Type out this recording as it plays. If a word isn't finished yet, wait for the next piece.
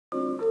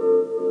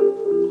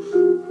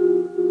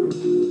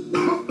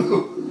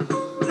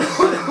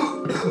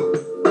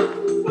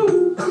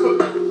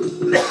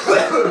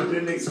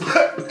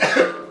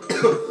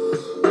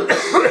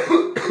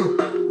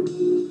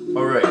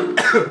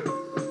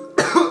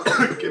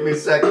Give me a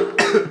second.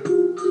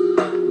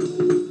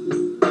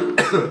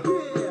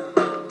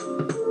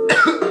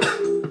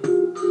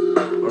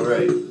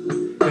 Alright.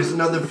 Here's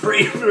another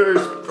free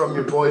verse from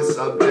your boy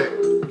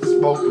Subject.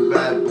 Smoking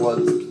bad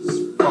bloods.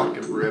 It's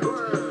fucking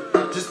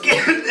ripped. Just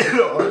get it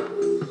on.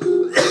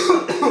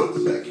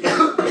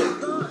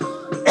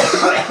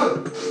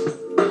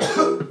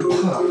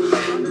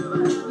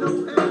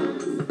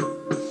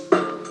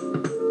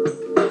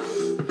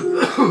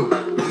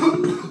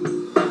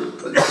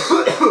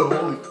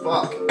 Holy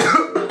fuck.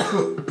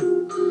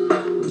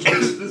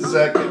 Just a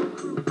second.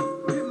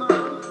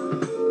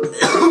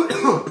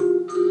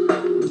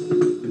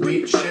 The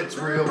beat Shit's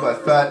Real by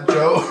Fat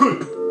Joe.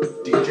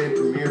 DJ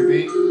Premier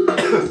Beat.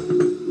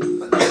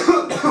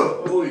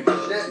 Holy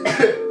shit.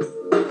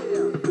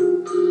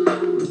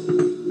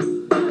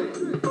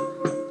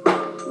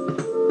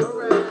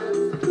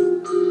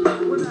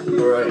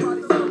 Alright.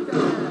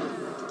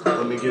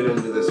 Let me get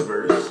into this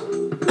verse.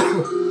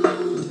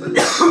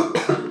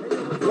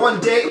 One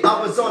day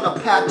I was on a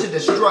path to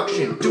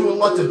destruction, doing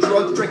lots of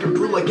drugs, drinking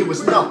brew like it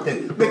was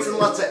nothing, mixing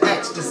lots of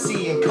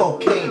ecstasy and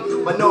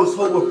cocaine. My nose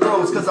hole was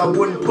froze cause I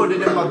wouldn't put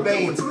it in my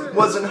veins.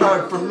 Wasn't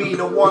hard for me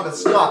to want to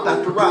stop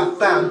after I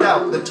found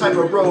out the type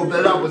of road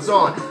that I was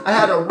on. I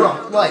had a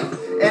rough life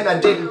and I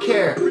didn't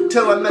care,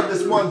 till I met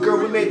this one girl,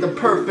 we made the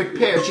perfect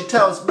pair. She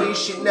tells me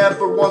she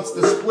never wants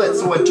to split,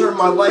 so I turned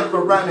my life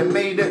around and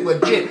made it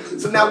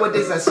legit. So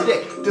nowadays I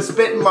stick to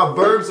spitting my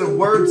verbs and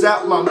words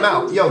out my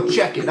mouth. Yo,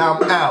 check it,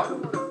 I'm out.